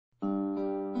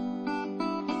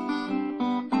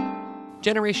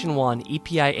Generation 1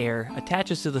 EPI Air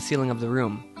attaches to the ceiling of the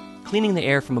room, cleaning the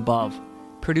air from above,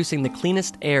 producing the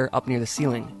cleanest air up near the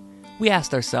ceiling. We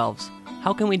asked ourselves,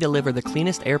 how can we deliver the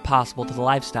cleanest air possible to the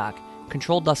livestock,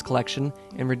 control dust collection,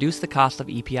 and reduce the cost of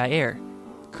EPI air?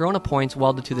 Corona points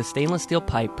welded to the stainless steel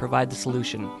pipe provide the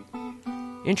solution.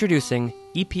 Introducing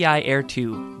EPI Air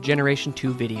II Generation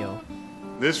 2 video.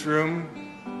 This room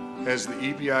has the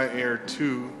EPI Air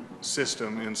II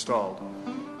system installed.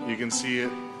 You can see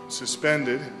it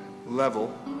suspended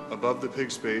level above the pig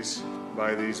space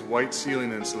by these white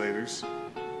ceiling insulators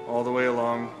all the way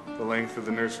along the length of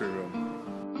the nursery room.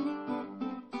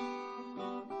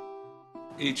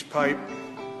 Each pipe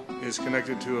is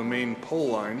connected to a main pole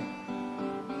line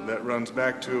that runs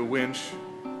back to a winch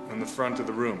on the front of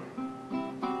the room.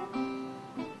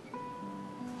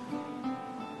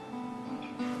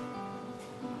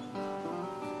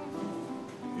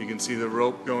 You can see the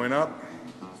rope going up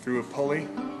through a pulley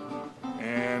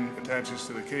and attaches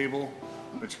to the cable,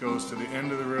 which goes to the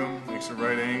end of the room, makes a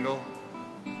right angle,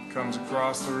 comes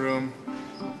across the room,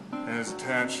 and is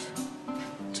attached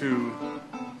to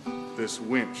this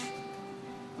winch.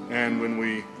 And when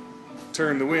we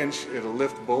turn the winch, it'll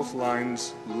lift both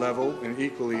lines level and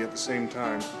equally at the same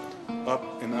time,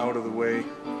 up and out of the way,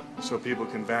 so people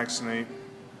can vaccinate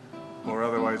or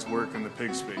otherwise work in the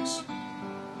pig space.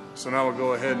 So now we'll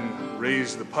go ahead and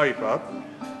raise the pipe up.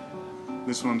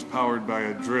 This one's powered by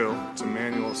a drill. It's a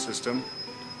manual system.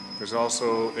 There's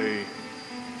also a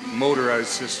motorized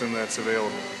system that's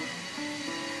available.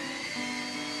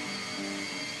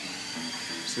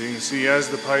 So you can see as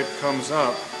the pipe comes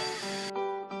up,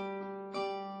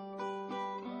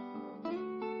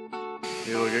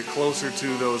 it'll get closer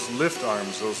to those lift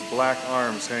arms, those black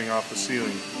arms hanging off the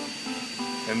ceiling.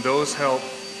 And those help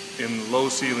in low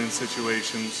ceiling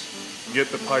situations get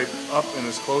the pipe up and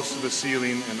as close to the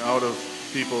ceiling and out of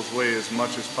people's way as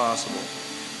much as possible.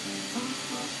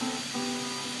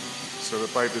 So the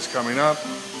pipe is coming up,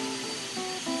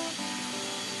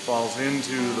 falls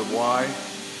into the Y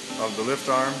of the lift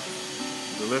arm.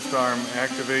 The lift arm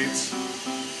activates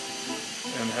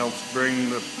and helps bring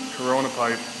the Corona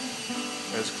pipe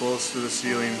as close to the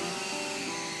ceiling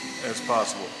as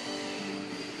possible.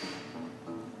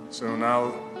 So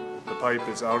now the pipe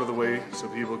is out of the way so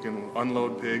people can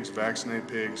unload pigs, vaccinate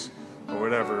pigs, or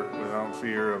whatever without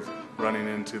fear of running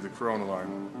into the Corona line.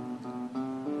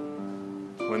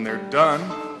 When they're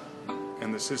done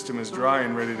and the system is dry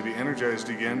and ready to be energized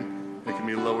again, it can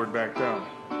be lowered back down.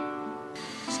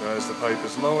 So as the pipe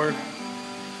is lowered,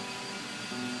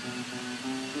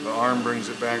 the arm brings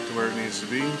it back to where it needs to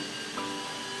be, and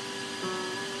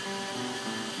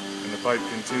the pipe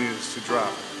continues to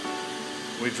drop.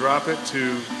 We drop it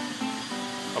to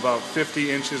about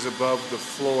 50 inches above the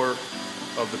floor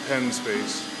of the pen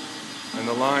space, and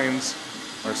the lines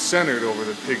are centered over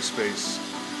the pig space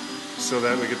so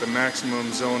that we get the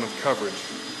maximum zone of coverage.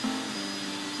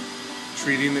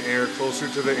 Treating the air closer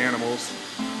to the animals,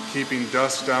 keeping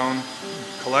dust down,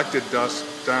 collected dust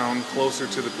down closer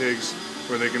to the pigs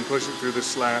where they can push it through the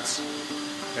slats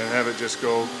and have it just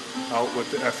go out with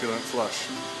the effluent flush.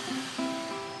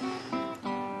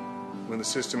 When the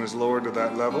system is lowered to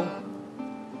that level,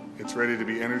 it's ready to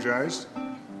be energized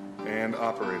and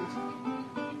operated,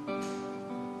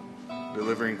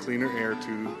 delivering cleaner air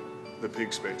to the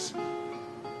pig space.